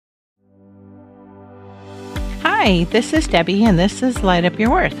Hi, this is Debbie, and this is Light Up Your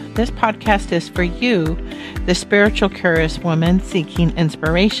Worth. This podcast is for you, the spiritual curious woman seeking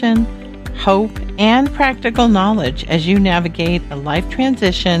inspiration, hope, and practical knowledge as you navigate a life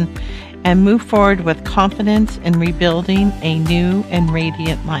transition and move forward with confidence in rebuilding a new and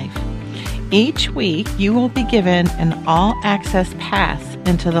radiant life. Each week, you will be given an all-access pass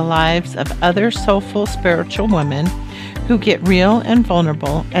into the lives of other soulful spiritual women who get real and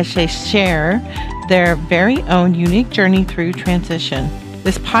vulnerable as they share their very own unique journey through transition.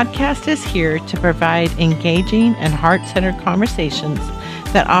 This podcast is here to provide engaging and heart-centered conversations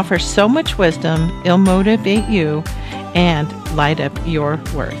that offer so much wisdom, it'll motivate you, and light up your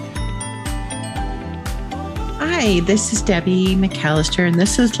worth. Hi, this is Debbie McAllister, and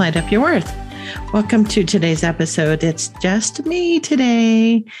this is Light Up Your Worth. Welcome to today's episode. It's just me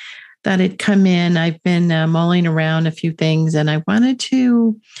today. Thought it'd come in. I've been mulling around a few things, and I wanted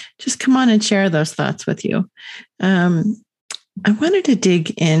to just come on and share those thoughts with you. I wanted to dig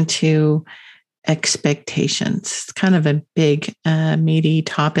into expectations. It's kind of a big, meaty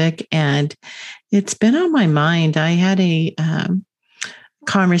topic, and it's been on my mind. I had a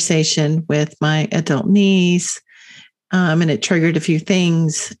conversation with my adult niece, and it triggered a few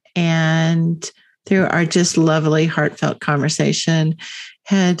things. And through our just lovely, heartfelt conversation,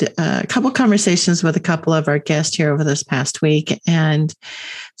 had a couple conversations with a couple of our guests here over this past week, and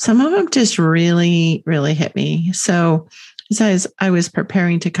some of them just really, really hit me. So as I was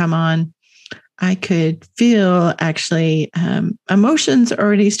preparing to come on, I could feel actually emotions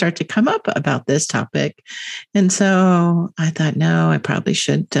already start to come up about this topic. And so I thought, no, I probably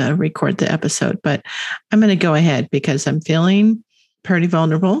should record the episode, but I'm going to go ahead because I'm feeling pretty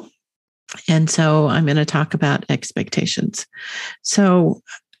vulnerable. And so I'm going to talk about expectations. So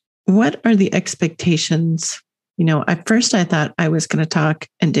what are the expectations? You know, at first I thought I was going to talk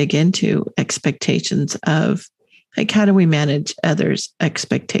and dig into expectations of, like, how do we manage others'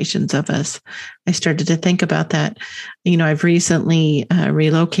 expectations of us? I started to think about that. You know, I've recently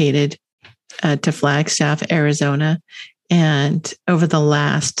relocated to Flagstaff, Arizona. And over the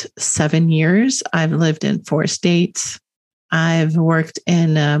last 7 years, I've lived in 4 states. I've worked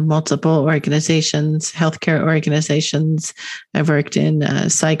in multiple organizations, healthcare organizations. I've worked in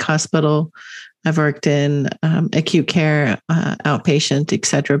psych hospital. I've worked in acute care, outpatient, et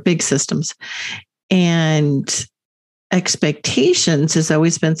cetera, big systems. And expectations has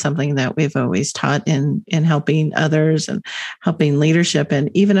always been something that we've always taught in helping others and helping leadership,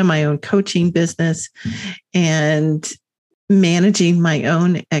 and even in my own coaching business and managing my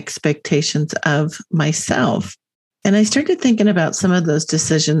own expectations of myself. And I started thinking about some of those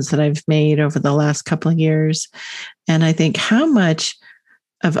decisions that I've made over the last couple of years. And I think how much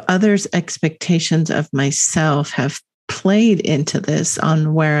of others' expectations of myself have played into this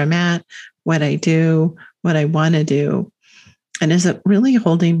on where I'm at, what I do, what I want to do. And is it really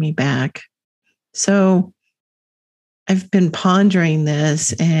holding me back? So I've been pondering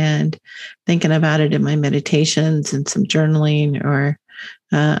this and thinking about it in my meditations and some journaling, or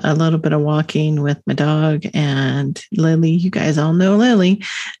a little bit of walking with my dog and Lily. You guys all know Lily.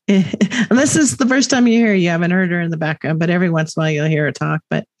 And this is the first time you hear her. You haven't heard her in the background, but every once in a while you'll hear her talk.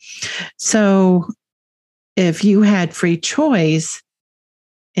 But so if you had free choice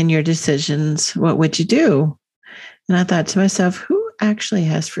in your decisions, what would you do? And I thought to myself, who actually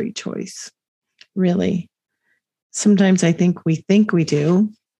has free choice? Really? Sometimes I think we do.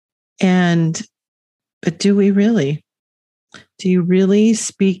 But do we really? Do you really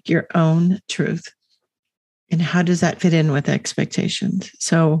speak your own truth? And how does that fit in with expectations?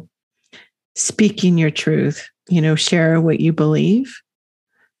 So speaking your truth, share what you believe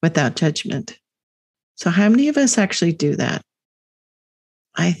without judgment. So how many of us actually do that?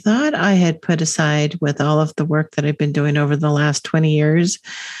 I thought I had put aside, with all of the work that I've been doing over the last 20 years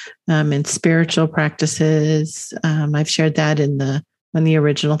in spiritual practices. I've shared that in one of the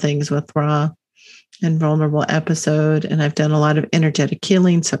original things with Raw and Vulnerable episode. And I've done a lot of energetic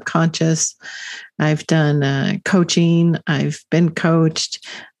healing, subconscious. I've done coaching. I've been coached.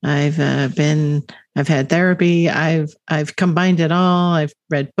 I've had therapy. I've combined it all. I've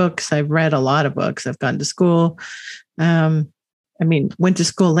read books. I've read a lot of books. I've gone to school. Went to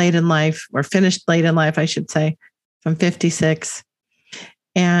school late in life, or finished late in life, I should say. I'm 56.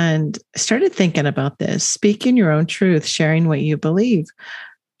 And started thinking about this, speaking your own truth, sharing what you believe.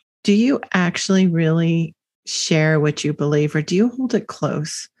 Do you actually really share what you believe, or do you hold it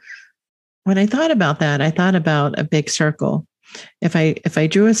close? When I thought about that, I thought about a big circle. If I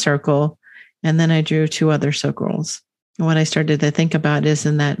drew a circle and then I drew 2 other circles, what I started to think about is,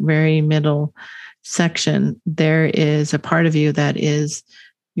 in that very middle section, there is a part of you that is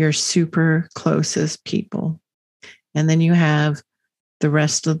your super closest people. And then you have the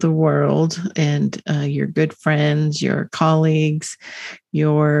rest of the world and your good friends, your colleagues,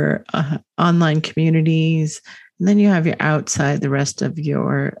 your online communities. And then you have your outside, the rest of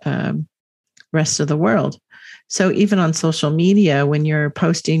your rest of the world. So even on social media, when you're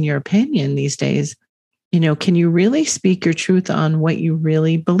posting your opinion these days, can you really speak your truth on what you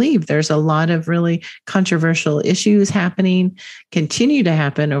really believe? There's a lot of really controversial issues happening, continue to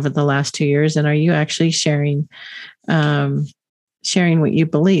happen over the last 2 years. And are you actually sharing what you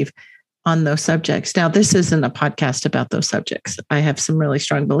believe on those subjects? Now, this isn't a podcast about those subjects. I have some really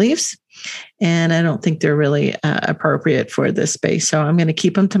strong beliefs, and I don't think they're really appropriate for this space. So I'm going to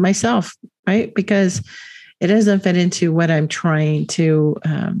keep them to myself, right? Because it doesn't fit into what I'm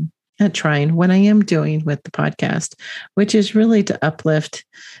what I am doing with the podcast, which is really to uplift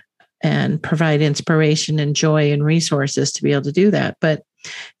and provide inspiration and joy and resources to be able to do that. But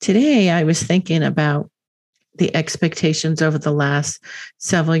today I was thinking about the expectations over the last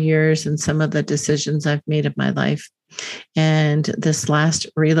several years and some of the decisions I've made in my life. And this last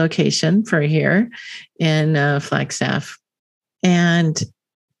relocation for here in Flagstaff. And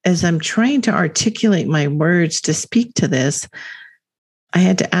as I'm trying to articulate my words to speak to this, I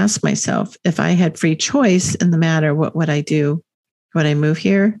had to ask myself, if I had free choice in the matter, what would I do? Would I move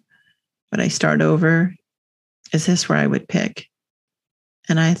here? Would I start over? Is this where I would pick?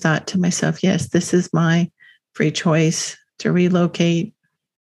 And I thought to myself, yes, this is my free choice to relocate,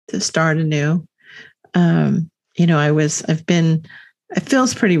 to start anew. It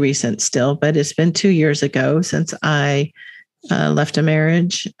feels pretty recent still, but it's been 2 years ago since I left a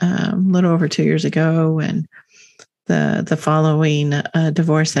marriage, a little over 2 years ago, and the following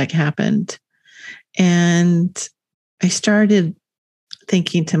divorce that happened. And I started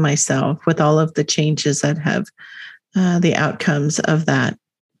thinking to myself, with all of the changes that have the outcomes of that,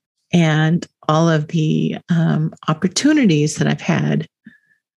 and all of the opportunities that I've had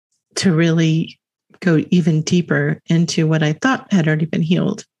to really go even deeper into what I thought had already been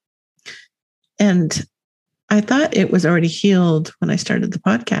healed. And I thought it was already healed when I started the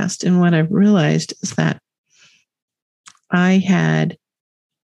podcast. And what I've realized is that I had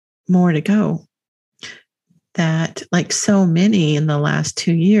more to go. That, like so many in the last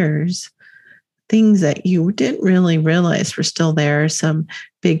 2 years, things that you didn't really realize were still there, some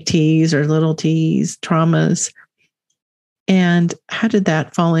big T's or little T's, traumas. And how did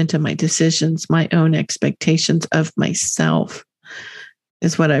that fall into my decisions, my own expectations of myself,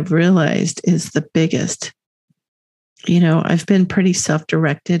 is what I've realized is the biggest. I've been pretty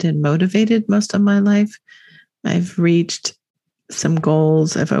self-directed and motivated most of my life. I've reached some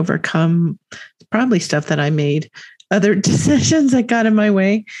goals. I've overcome probably stuff that I made, other decisions that got in my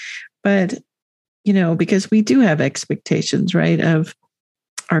way. But, because we do have expectations, right, of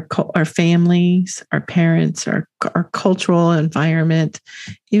our families, our parents, our cultural environment,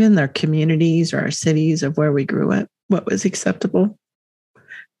 even our communities or our cities of where we grew up, what was acceptable,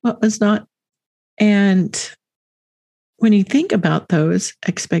 what was not. And when you think about those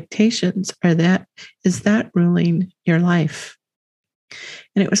expectations, is that ruling your life?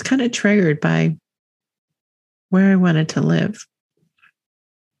 And it was kind of triggered by where I wanted to live.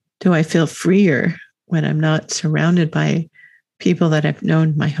 Do I feel freer when I'm not surrounded by people that I've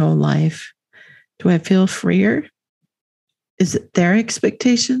known my whole life? Do I feel freer? Is it their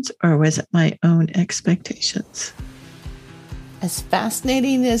expectations or was it my own expectations? As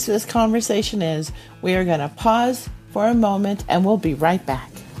fascinating as this conversation is, we are going to pause for a moment and we'll be right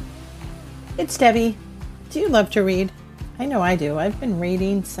back. It's Debbie. Do you love to read? I know I do. I've been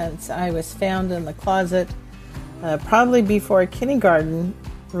reading since I was found in the closet, probably before kindergarten,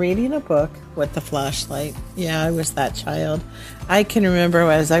 reading a book with the flashlight. Yeah, I was that child. I can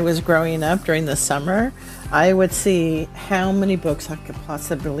remember as I was growing up during the summer, I would see how many books I could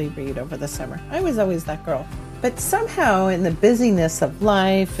possibly read over the summer. I was always that girl. But somehow in the busyness of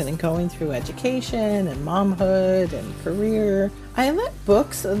life and in going through education and momhood and career, I let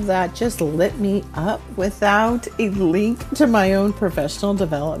books that just lit me up without a link to my own professional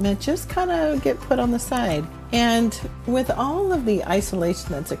development just kind of get put on the side. And with all of the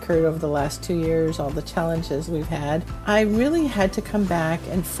isolation that's occurred over the last 2 years, all the challenges we've had, I really had to come back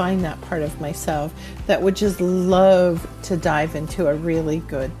and find that part of myself that would just love to dive into a really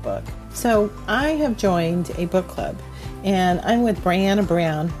good book. So I have joined a book club, and I'm with Brianna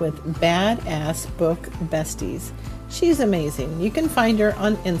Brown with Badass Book Besties. She's amazing. You can find her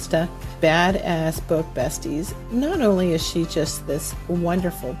on Insta, Badass Book Besties. Not only is she just this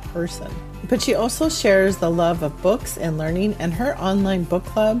wonderful person, but she also shares the love of books and learning, and her online book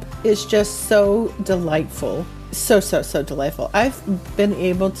club is just so delightful. so delightful. I've been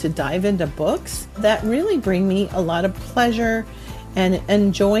able to dive into books that really bring me a lot of pleasure and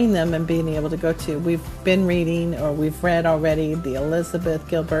enjoying them and being able to go to. We've been reading, or we've read already, the Elizabeth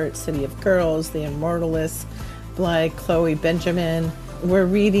Gilbert City of Girls, The Immortalists by Chloe Benjamin. We're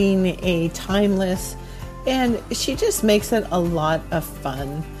reading A Timeless, and she just makes it a lot of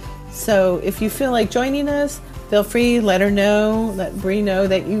fun. So if you feel like joining us, feel free, let Bree know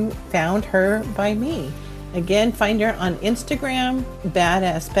that you found her by me. Again, find her on Instagram,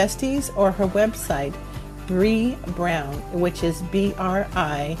 Badass Besties, or her website, Bree Brown, which is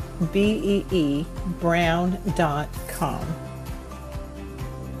BRIBEE Brown.com.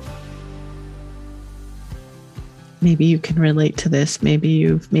 Maybe you can relate to this. Maybe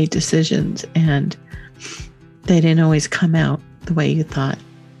you've made decisions and they didn't always come out the way you thought.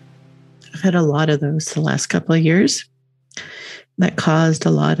 I've had a lot of those the last couple of years that caused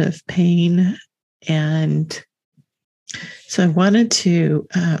a lot of pain. And so I wanted to,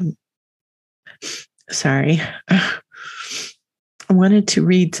 I wanted to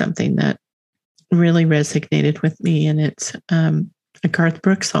read something that really resonated with me. And it's a Garth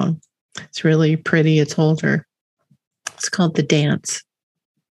Brooks song. It's really pretty. It's older. It's called The Dance.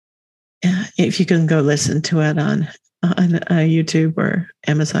 If you can go listen to it on YouTube or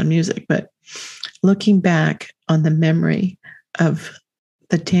Amazon Music. But looking back on the memory of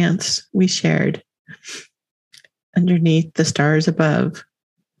the dance we shared underneath the stars above,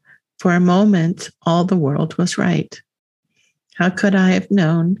 for a moment, all the world was right. How could I have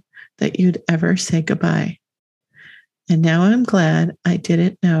known that you'd ever say goodbye? And now I'm glad I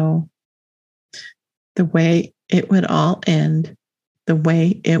didn't know the way it would all end, the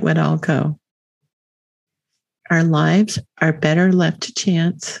way it would all go. Our lives are better left to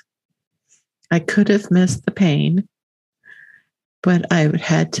chance. I could have missed the pain, but I would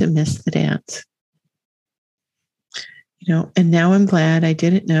had to miss the dance. And now I'm glad I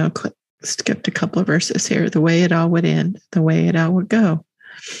didn't know, skipped a couple of verses here, the way it all would end, the way it all would go.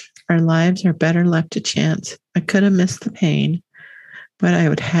 Our lives are better left to chance. I could have missed the pain, but I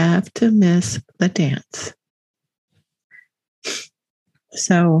would have to miss the dance.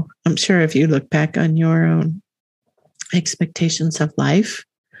 So I'm sure if you look back on your own expectations of life,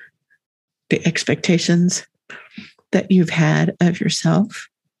 the expectations that you've had of yourself,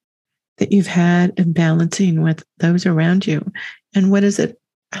 that you've had in balancing with those around you, and what has it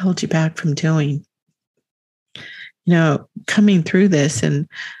held you back from doing? Coming through this, and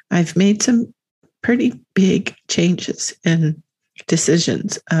I've made some pretty big changes and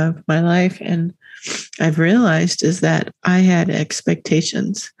decisions of my life, and I've realized is that I had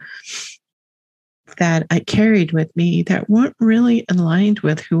expectations that I carried with me that weren't really aligned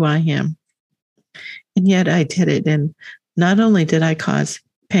with who I am. And yet I did it. And not only did I cause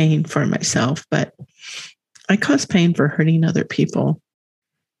pain for myself, but I caused pain for hurting other people.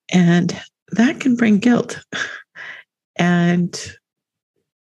 And that can bring guilt. And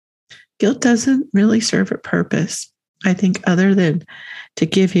guilt doesn't really serve a purpose, I think, other than to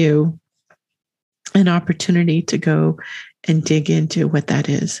give you an opportunity to go and dig into what that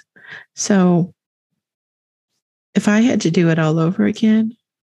is. So if I had to do it all over again,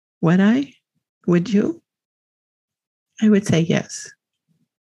 would I? Would you? I would say yes.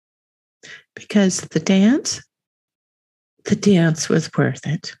 Because the dance was worth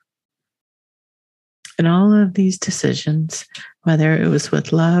it. And all of these decisions, whether it was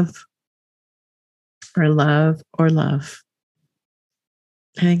with love, I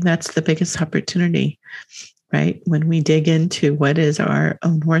think that's the biggest opportunity, right? When we dig into what is our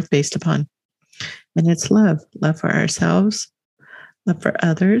own worth based upon. And it's love for ourselves, love for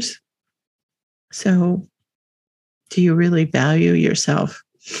others. So do you really value yourself?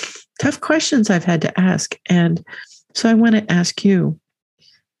 Tough questions I've had to ask. And so I want to ask you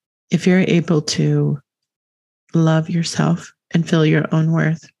if you're able to love yourself and feel your own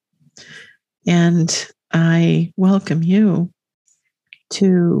worth. And I welcome you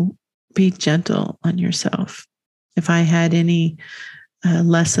to be gentle on yourself. If I had any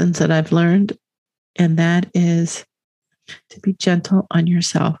lessons that I've learned, and that is to be gentle on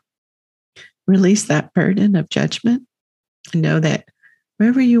yourself. Release that burden of judgment and know that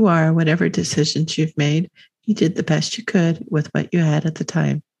wherever you are, whatever decisions you've made, you did the best you could with what you had at the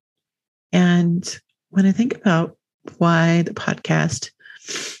time. And when I think about why the podcast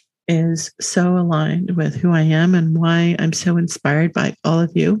is so aligned with who I am and why I'm so inspired by all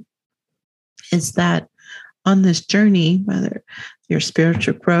of you, is that on this journey, whether your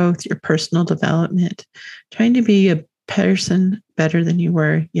spiritual growth, your personal development, trying to be a person better than you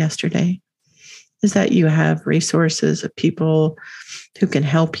were yesterday, is that you have resources of people who can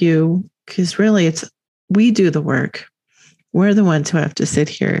help you. Because really, it's we do the work. We're the ones who have to sit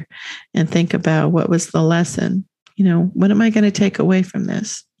here and think about what was the lesson. What am I going to take away from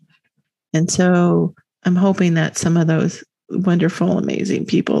this? And so I'm hoping that some of those wonderful, amazing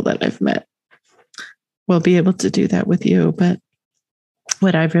people that I've met will be able to do that with you. But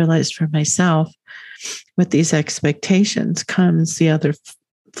what I've realized for myself with these expectations comes the other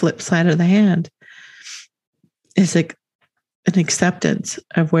flip side of the hand is an acceptance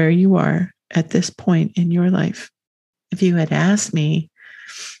of where you are at this point in your life. If you had asked me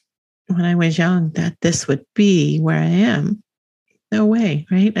when I was young that this would be where I am, no way,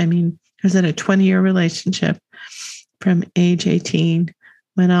 right? I mean, I was in a 20-year relationship from age 18,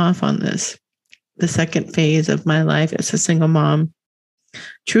 went off on the second phase of my life as a single mom,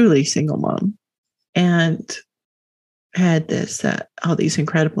 truly single mom, and had all these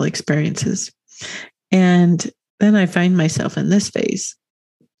incredible experiences. And then I find myself in this phase,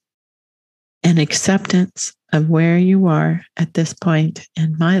 an acceptance of where you are at this point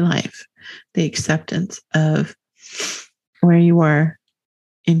in my life, the acceptance of where you are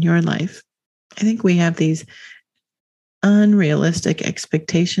in your life. I think we have these unrealistic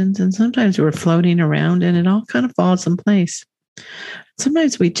expectations, and sometimes we're floating around and it all kind of falls in place.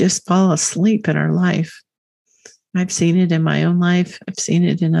 Sometimes we just fall asleep in our life. I've seen it in my own life. I've seen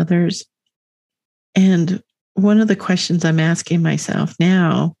it in others. And one of the questions I'm asking myself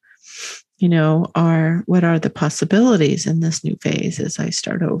now, are what are the possibilities in this new phase as I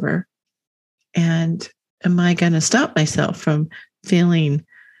start over? And am I going to stop myself from feeling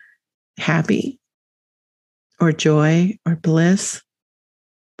happy or joy or bliss?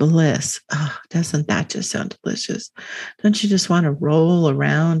 Bliss. Oh, doesn't that just sound delicious? Don't you just want to roll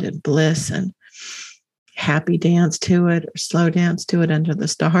around in bliss and happy dance to it or slow dance to it under the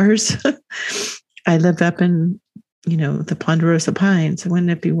stars? I live up in, the Ponderosa Pines.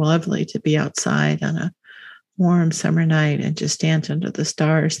 Wouldn't it be lovely to be outside on a warm summer night and just dance under the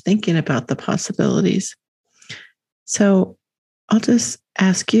stars, thinking about the possibilities? So I'll just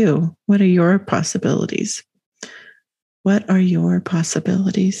ask you, what are your possibilities? What are your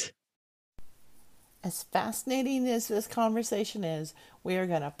possibilities? As fascinating as this conversation is, we are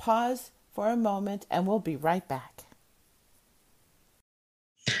going to pause for a moment and we'll be right back.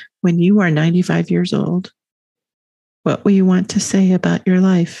 When you are 95 years old, what will you want to say about your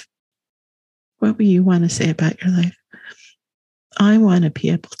life? What will you want to say about your life? I want to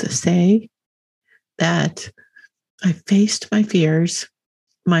be able to say that I faced my fears,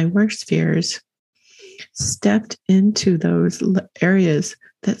 my worst fears, stepped into those areas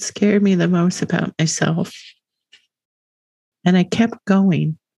that scared me the most about myself. And I kept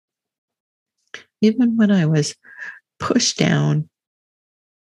going. Even when I was pushed down.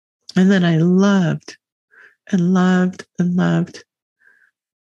 And then I loved and loved and loved.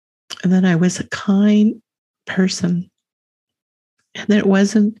 And then I was a kind person. And it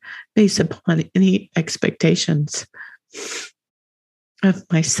wasn't based upon any expectations of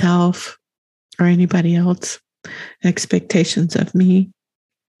myself or anybody else, expectations of me.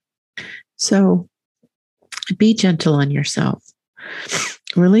 So be gentle on yourself.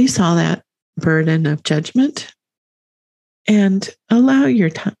 Release all that burden of judgment and allow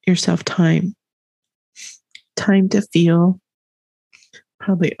yourself time to feel,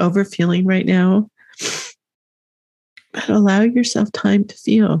 probably overfeeling right now, but allow yourself time to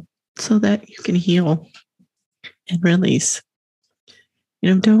feel so that you can heal and release.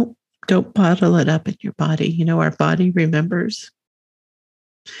 Don't bottle it up in your body. Our body remembers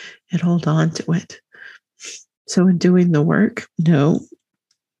and hold on to it. So in doing the work, know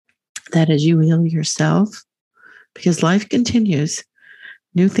that as you heal yourself, because life continues,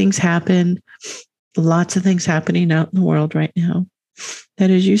 new things happen, lots of things happening out in the world right now, that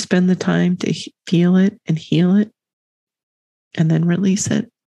as you spend the time to feel it and heal it, and then release it.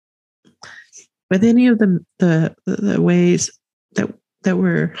 With any of the ways that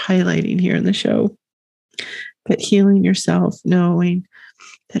we're highlighting here in the show, but healing yourself, knowing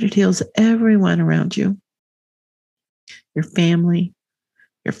that it heals everyone around you, your family,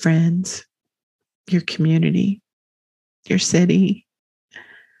 your friends, your community, your city,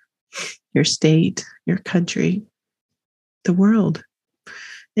 your state, your country, the world.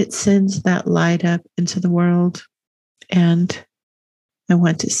 It sends that light up into the world. And I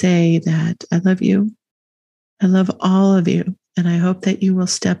want to say that I love you. I love all of you. And I hope that you will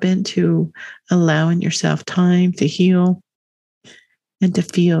step into allowing yourself time to heal and to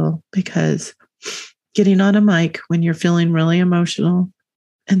feel, because getting on a mic when you're feeling really emotional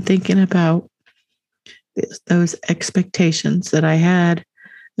and thinking about those expectations that I had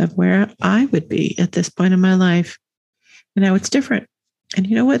of where I would be at this point in my life, it's different. And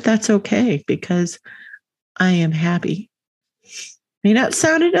you know what? That's okay, because I am happy. May not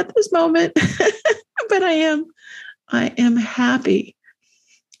sound it at this moment, but I am. I am happy.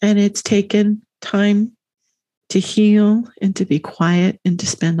 And it's taken time to heal and to be quiet and to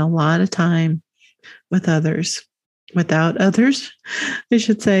spend a lot of time with others, without others, I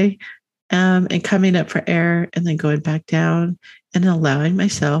should say, and coming up for air and then going back down and allowing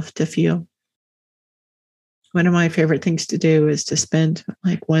myself to feel. One of my favorite things to do is to spend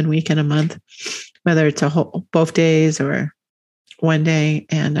like 1 week in a month, whether it's both days or one day,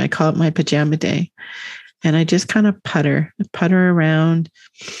 and I call it my pajama day. And I just kind of putter around.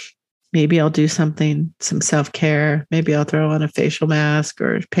 Maybe I'll do some self-care. Maybe I'll throw on a facial mask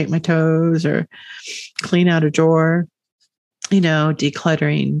or paint my toes or clean out a drawer,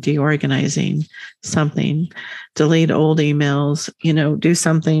 decluttering, deorganizing something, delete old emails, do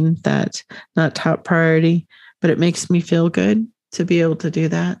something that's not top priority, but it makes me feel good to be able to do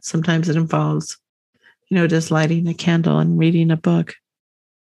that. Sometimes it involves, just lighting a candle and reading a book.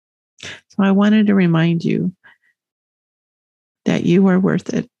 So I wanted to remind you that you are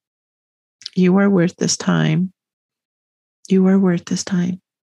worth it. You are worth this time. You are worth this time.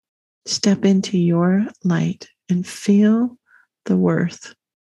 Step into your light and feel the worth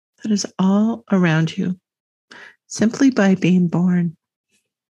that is all around you. Simply by being born,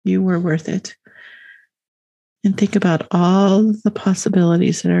 you were worth it. And think about all the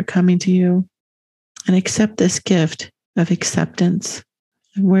possibilities that are coming to you and accept this gift of acceptance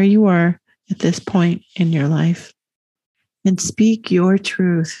and where you are at this point in your life. And speak your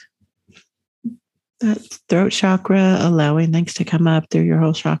truth. That throat chakra, allowing things to come up through your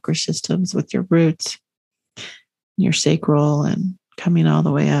whole chakra systems with your roots, your sacral, and coming all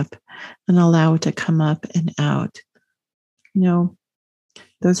the way up, and allow it to come up and out.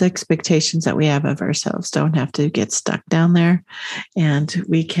 Those expectations that we have of ourselves don't have to get stuck down there, and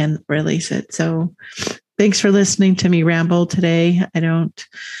we can release it. So thanks for listening to me ramble today.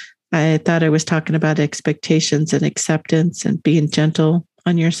 I thought I was talking about expectations and acceptance and being gentle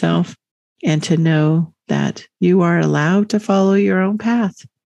on yourself, and to know that you are allowed to follow your own path.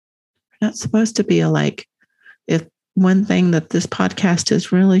 We're not supposed to be alike. If one thing that this podcast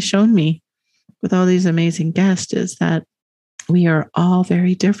has really shown me with all these amazing guests is that we are all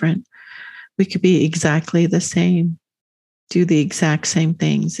very different. We could be exactly the same, do the exact same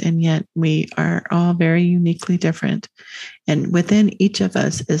things, and yet we are all very uniquely different. And within each of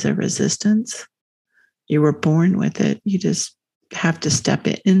us is a resistance. You were born with it. You just have to step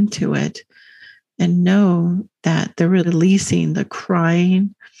into it and know that the releasing, the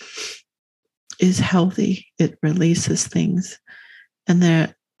crying is healthy. It releases things. And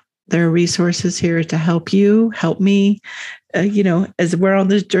there are resources here to help you, help me, as we're on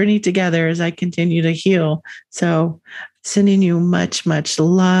this journey together, as I continue to heal. So sending you much, much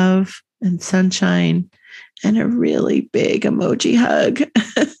love and sunshine and a really big emoji hug.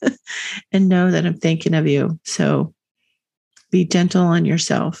 And know that I'm thinking of you. So be gentle on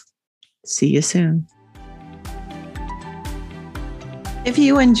yourself. See you soon. If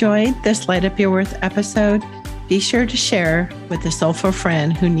you enjoyed this Light Up Your Worth episode, be sure to share with a soulful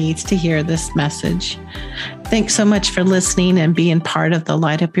friend who needs to hear this message. Thanks so much for listening and being part of the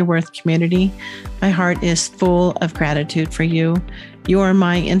Light Up Your Worth community. My heart is full of gratitude for you. You are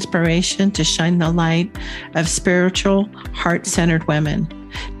my inspiration to shine the light of spiritual, heart-centered women.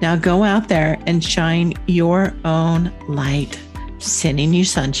 Now go out there and shine your own light. Sending you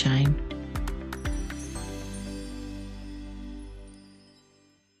sunshine.